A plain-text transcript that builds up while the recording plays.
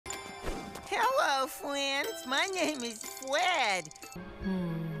Hello, friends. My name is Fred.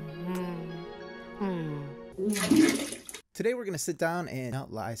 Today we're gonna sit down and... No,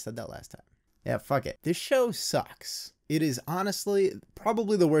 I said that last time. Yeah, fuck it. This show sucks. It is honestly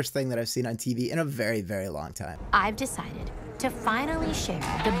probably the worst thing that I've seen on TV in a very, very long time. I've decided to finally share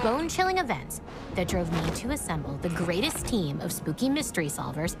the bone-chilling events that drove me to assemble the greatest team of spooky mystery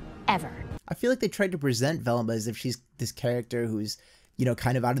solvers ever. I feel like they tried to present Velma as if she's this character who's, you know,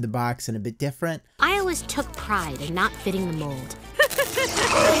 kind of out of the box and a bit different. I always took pride in not fitting the mold.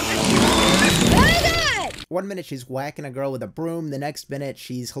 One minute she's whacking a girl with a broom, the next minute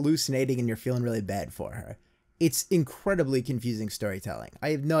she's hallucinating and you're feeling really bad for her. It's incredibly confusing storytelling. I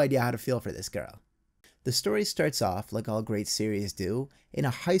have no idea how to feel for this girl. The story starts off, like all great series do, in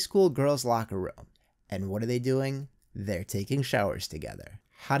a high school girls' locker room. And what are they doing? They're taking showers together.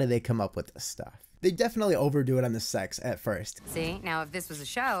 How do they come up with this stuff? They definitely overdo it on the sex at first. See, now if this was a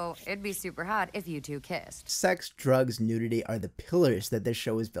show, it'd be super hot if you two kissed. Sex, drugs, nudity are the pillars that this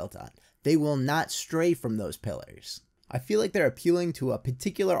show is built on. They will not stray from those pillars. I feel like they're appealing to a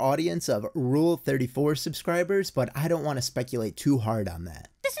particular audience of Rule 34 subscribers, but I don't want to speculate too hard on that.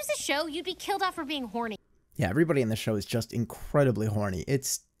 If this was a show, you'd be killed off for being horny. Yeah, everybody in the show is just incredibly horny.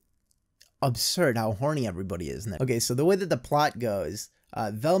 It's absurd how horny everybody is in there. Okay, so the way that the plot goes,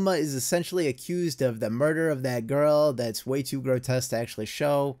 Velma is essentially accused of the murder of that girl that's way too grotesque to actually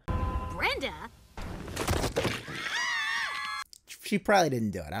show. Brenda? She probably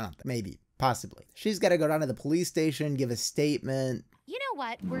didn't do it. I don't think. Maybe. Possibly. She's got to go down to the police station, give a statement. You know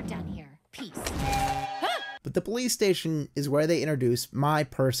what? We're done here. Peace. But the police station is where they introduce my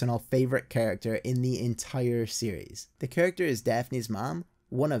personal favorite character in the entire series. The character is Daphne's mom,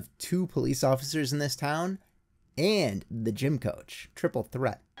 one of 2 police officers in this town, and the gym coach. Triple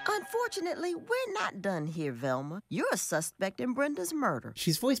threat. Unfortunately, we're not done here, Velma. You're a suspect in Brenda's murder.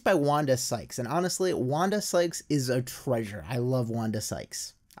 She's voiced by Wanda Sykes, and honestly, Wanda Sykes is a treasure. I love Wanda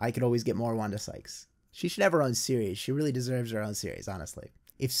Sykes. I could always get more Wanda Sykes. She should have her own series. She really deserves her own series, honestly.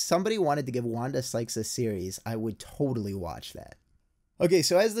 If somebody wanted to give Wanda Sykes a series, I would totally watch that. Okay,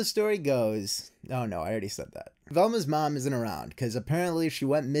 so as the story goes... Oh no, I already said that. Velma's mom isn't around, because apparently she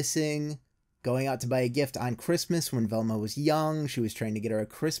went missing... going out to buy a gift on Christmas when Velma was young. She was trying to get her a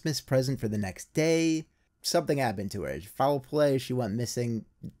Christmas present for the next day. Something happened to her. Foul play, she went missing.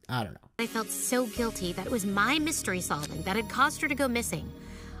 I don't know. I felt so guilty that it was my mystery solving that had caused her to go missing.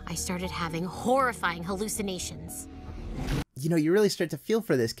 I started having horrifying hallucinations. You know, you really start to feel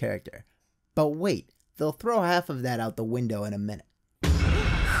for this character. But wait, they'll throw half of that out the window in a minute.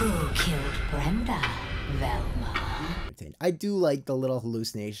 Who killed Brenda, Velma? I do like the little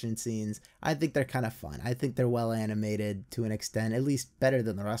hallucination scenes. I think they're kind of fun. I think they're well animated to an extent, at least better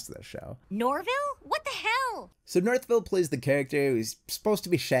than the rest of the show. Norville? What the hell? So Northville plays the character who's supposed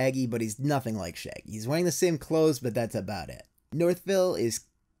to be Shaggy, but he's nothing like Shaggy. He's wearing the same clothes, but that's about it. Northville is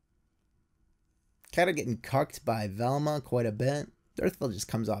kind of getting cucked by Velma quite a bit. Northville just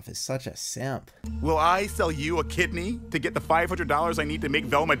comes off as such a simp. Will I sell you a kidney to get the $500 I need to make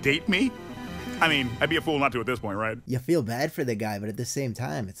Velma date me? I mean, I'd be a fool not to at this point, right? You feel bad for the guy, but at the same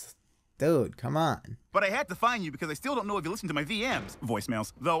time, it's... Dude, come on. But I had to find you because I still don't know if you listen to my VMs,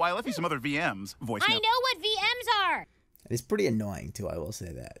 voicemails. Though I left you some other VMs, voicemails. I know what VMs are! He's pretty annoying, too, I will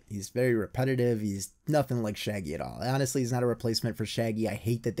say that. He's very repetitive. He's nothing like Shaggy at all. Honestly, he's not a replacement for Shaggy. I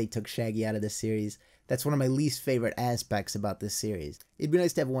hate that they took Shaggy out of this series. That's one of my least favorite aspects about this series. It'd be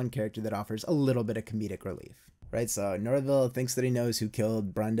nice to have one character that offers a little bit of comedic relief. Right, so Northville thinks that he knows who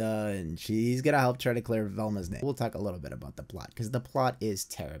killed Brenda, and she's gonna help try to clear Velma's name. We'll talk a little bit about the plot, because the plot is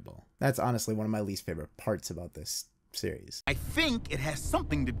terrible. That's honestly one of my least favorite parts about this series. I think it has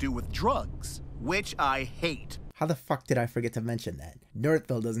something to do with drugs, which I hate. How the fuck did I forget to mention that?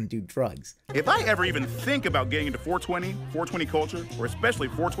 Northville doesn't do drugs. If I ever even think about getting into 420 culture, or especially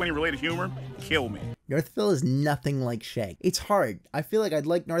 420 related humor, kill me. Northville is nothing like Shaggy. It's hard. I feel like I'd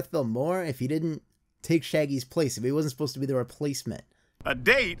like Northville more if he didn't take Shaggy's place, if he wasn't supposed to be the replacement. A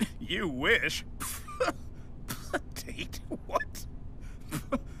date? You wish. A date? What?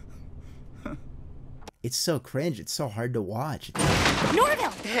 It's so cringe. It's so hard to watch.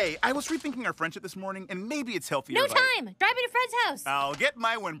 Norville! Hey, I was rethinking our friendship this morning, and maybe it's healthier. No time! Drive me to Fred's house! I'll get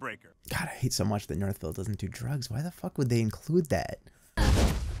my windbreaker. God, I hate so much that Northville doesn't do drugs. Why the fuck would they include that?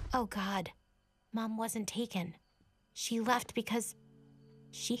 Oh God. Mom wasn't taken. She left because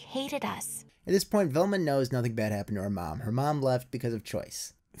she hated us. At this point, Velma knows nothing bad happened to her mom. Her mom left because of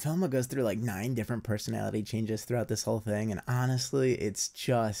choice. Velma goes through like 9 different personality changes throughout this whole thing, and honestly, it's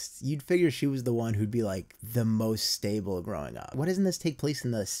just, you'd figure she was the one who'd be like the most stable growing up. Why doesn't this take place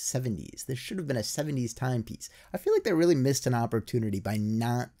in the 70s? This should have been a 70s timepiece. I feel like they really missed an opportunity by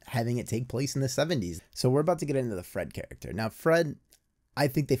not having it take place in the 70s. So we're about to get into the Fred character. Now, Fred, I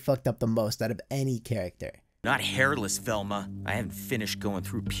think they fucked up the most out of any character. Not hairless, Velma. I haven't finished going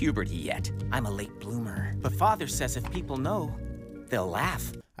through puberty yet. I'm a late bloomer. But Father says if people know, they'll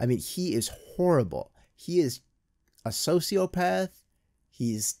laugh. I mean, he is horrible. He is a sociopath.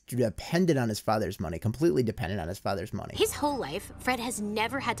 He's dependent on his father's money, completely dependent on his father's money. His whole life, Fred has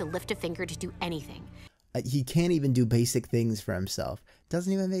never had to lift a finger to do anything. He can't even do basic things for himself.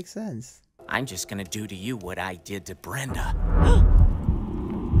 Doesn't even make sense. I'm just gonna do to you what I did to Brenda.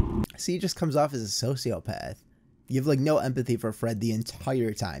 See, he just comes off as a sociopath. You have like no empathy for Fred the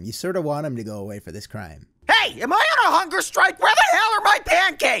entire time. You sort of want him to go away for this crime. Hey, am I on a hunger strike? Where the hell are my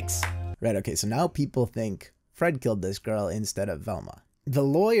pancakes? Right, okay, so now people think Fred killed this girl instead of Velma. The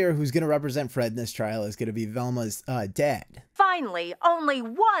lawyer who's going to represent Fred in this trial is going to be Velma's dad. Finally, only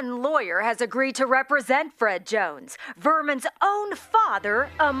one lawyer has agreed to represent Fred Jones, Vermin's own father,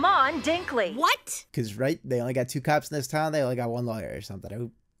 Amon Dinkley. What? Because, right, they only got 2 cops in this town, they only got 1 lawyer or something.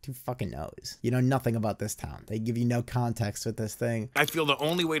 Who fucking knows? You know nothing about this town. They give you no context with this thing. I feel the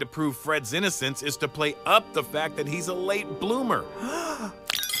only way to prove Fred's innocence is to play up the fact that he's a late bloomer.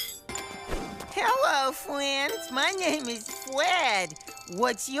 Hello, friends. My name is Fred.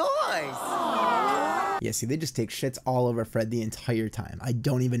 What's yours? Yeah, see, they just take shits all over Fred the entire time. I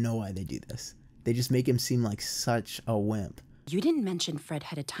don't even know why they do this. They just make him seem like such a wimp. You didn't mention Fred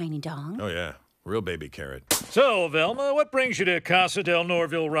had a tiny dong. Oh, yeah. Real baby carrot. So, Velma, what brings you to Casa del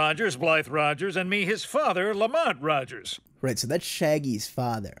Norville Rogers, Blythe Rogers, and me, his father, Lamont Rogers? Right, so that's Shaggy's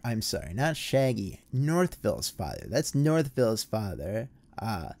father. I'm sorry, not Shaggy. Northville's father. That's Northville's father.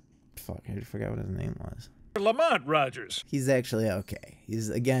 Fuck, I forgot what his name was. Lamont Rogers. He's actually okay. He's,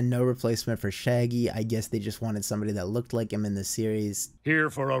 again, no replacement for Shaggy. I guess they just wanted somebody that looked like him in the series.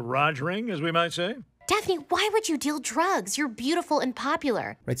 Here for a Rogering, as we might say. Daphne, why would you deal drugs? You're beautiful and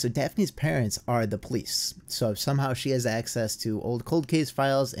popular. Right, so Daphne's parents are the police. So somehow she has access to old cold case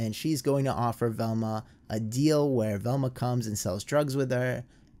files, and she's going to offer Velma a deal where Velma comes and sells drugs with her,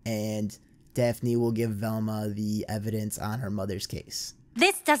 and Daphne will give Velma the evidence on her mother's case.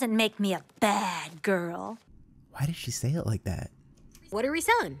 This doesn't make me a bad girl. Why did she say it like that? What are we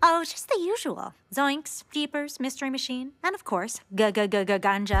selling? Oh, just the usual. Zoinks, Jeepers, Mystery Machine, and of course,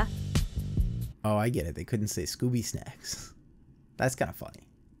 ganja. Oh, I get it. They couldn't say Scooby Snacks. That's kind of funny.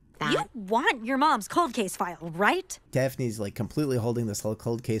 You want your mom's cold case file, right? Daphne's like completely holding this whole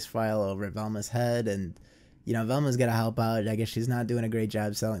cold case file over Velma's head, and, you know, Velma's got to help out. I guess she's not doing a great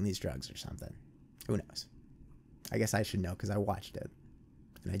job selling these drugs or something. Who knows? I guess I should know because I watched it.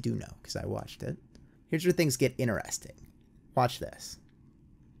 And I do know because I watched it. Here's where things get interesting. Watch this.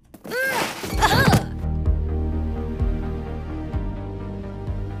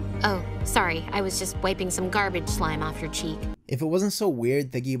 Oh, sorry. I was just wiping some garbage slime off your cheek. If it wasn't so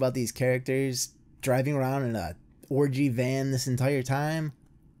weird thinking about these characters driving around in a orgy van this entire time,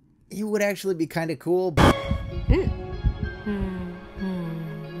 it would actually be kind of cool.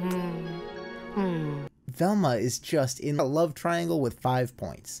 Velma is just in a love triangle with 5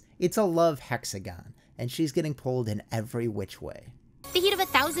 points. It's a love hexagon, and she's getting pulled in every which way. The heat of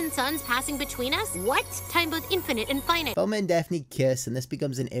 1,000 suns passing between us? What? Time both infinite and finite. Velma and Daphne kiss, and this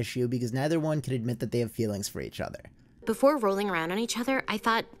becomes an issue because neither one can admit that they have feelings for each other. Before rolling around on each other, I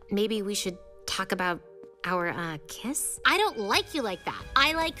thought maybe we should talk about our, kiss? I don't like you like that.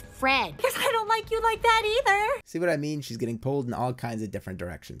 I like Fred. Because I don't like you like that either. See what I mean? She's getting pulled in all kinds of different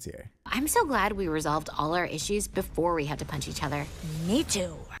directions here. I'm so glad we resolved all our issues before we had to punch each other. Me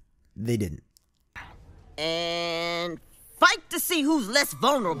too. They didn't. And fight to see who's less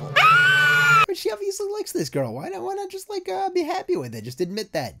vulnerable. But she obviously likes this girl. Why not just like be happy with it? Just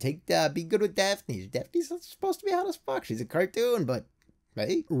admit that. Be good with Daphne. Daphne's supposed to be hot as fuck. She's a cartoon, but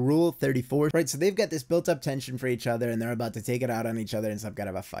hey. Rule 34. Right, so they've got this built up tension for each other, and they're about to take it out on each other in some kind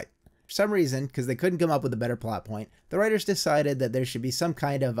of a fight. For some reason, because they couldn't come up with a better plot point, the writers decided that there should be some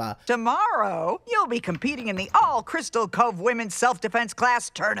kind of Tomorrow, you'll be competing in the All Crystal Cove Women's Self-Defense Class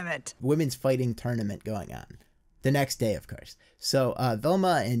Tournament. Women's fighting tournament going on. The next day, of course. So,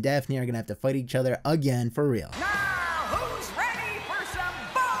 Velma and Daphne are going to have to fight each other again for real. Now, who's ready for some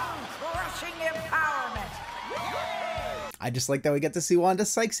bone-crushing empowerment? I just like that we get to see Wanda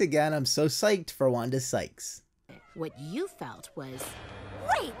Sykes again. I'm so psyched for Wanda Sykes. What you felt was...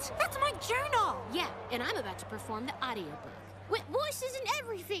 Wait, that's my journal. Yeah, and I'm about to perform the audiobook. with voices and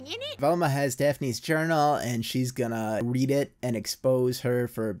everything in it. Velma has Daphne's journal, and she's gonna read it and expose her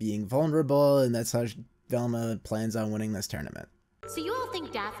for being vulnerable, and that's how Velma plans on winning this tournament. So you all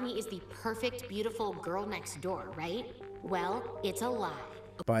think Daphne is the perfect, beautiful girl next door, right? Well, it's a lie.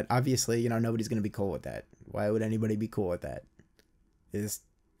 But obviously, you know, nobody's gonna be cool with that. Why would anybody be cool with that? This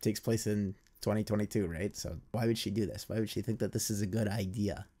takes place in 2022, right? So why would she do this? Why would she think that this is a good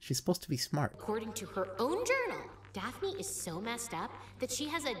idea? She's supposed to be smart. According to her own journal, Daphne is so messed up that she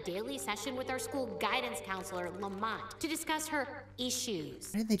has a daily session with our school guidance counselor, Lamont, to discuss her issues.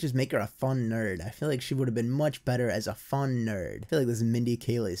 Why didn't they just make her a fun nerd? I feel like she would have been much better as a fun nerd. I feel like this is Mindy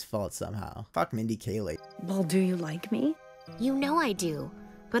Kaling's fault somehow. Fuck Mindy Kaling. Well, do you like me? You know I do.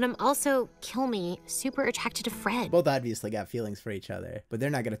 But I'm also, kill me, super attracted to Fred. Both obviously got feelings for each other, but they're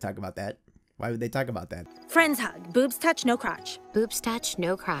not gonna talk about that. Why would they talk about that? Friends hug, boobs touch, no crotch. Boobs touch,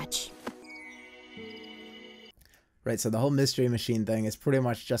 no crotch. Right, so the whole mystery machine thing is pretty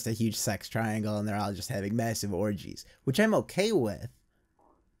much just a huge sex triangle, and they're all just having massive orgies, which I'm okay with.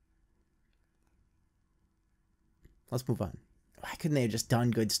 Let's move on. Why couldn't they have just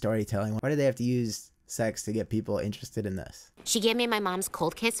done good storytelling? Why did they have to use sex to get people interested in this? She gave me my mom's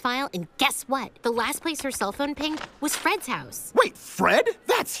cold kiss file, and guess what? The last place her cell phone pinged was Fred's house. Wait, Fred?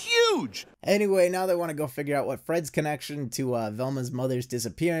 That's huge! Anyway, now they want to go figure out what Fred's connection to Velma's mother's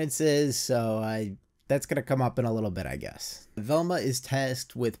disappearance is, so that's gonna come up in a little bit, I guess. Velma is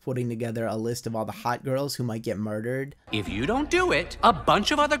tasked with putting together a list of all the hot girls who might get murdered. If you don't do it, a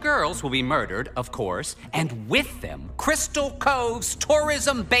bunch of other girls will be murdered, of course, and with them, Crystal Cove's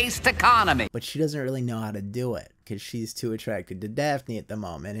tourism-based economy. But she doesn't really know how to do it, because she's too attracted to Daphne at the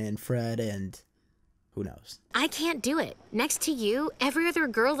moment, and Fred, and who knows. I can't do it. Next to you, every other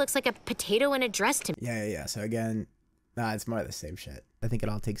girl looks like a potato in a dress to me. Yeah. So again, nah, it's more of the same shit. I think it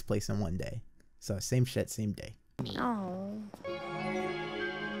all takes place in one day. So same shit, same day. Oh.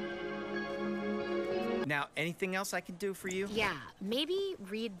 Now, anything else I can do for you? Yeah, maybe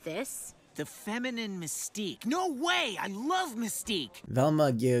read this. The feminine mystique. No way! I love mystique!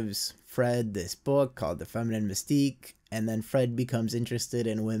 Velma gives Fred this book called The Feminine Mystique, and then Fred becomes interested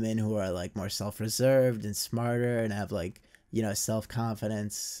in women who are like more self-reserved and smarter and have like, you know,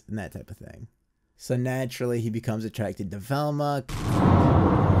 self-confidence and that type of thing. So naturally he becomes attracted to Velma.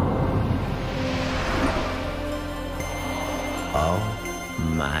 Oh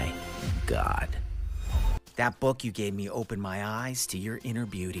my God. That book you gave me opened my eyes to your inner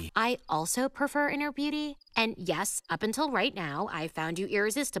beauty. I also prefer inner beauty. And yes, up until right now, I found you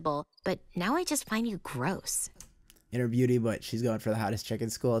irresistible, but now I just find you gross. Inner beauty, but she's going for the hottest chick in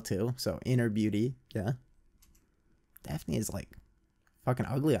school too. So inner beauty, yeah. Daphne is like fucking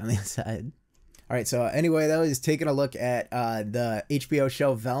ugly on the inside. All right, so anyway, that was taking a look at the HBO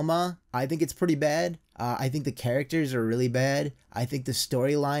show Velma. I think it's pretty bad. I think the characters are really bad. I think the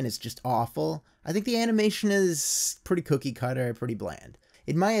storyline is just awful. I think the animation is pretty cookie cutter, pretty bland.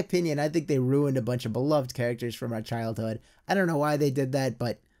 In my opinion, I think they ruined a bunch of beloved characters from our childhood. I don't know why they did that,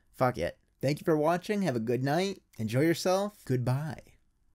 but fuck it. Thank you for watching. Have a good night. Enjoy yourself. Goodbye.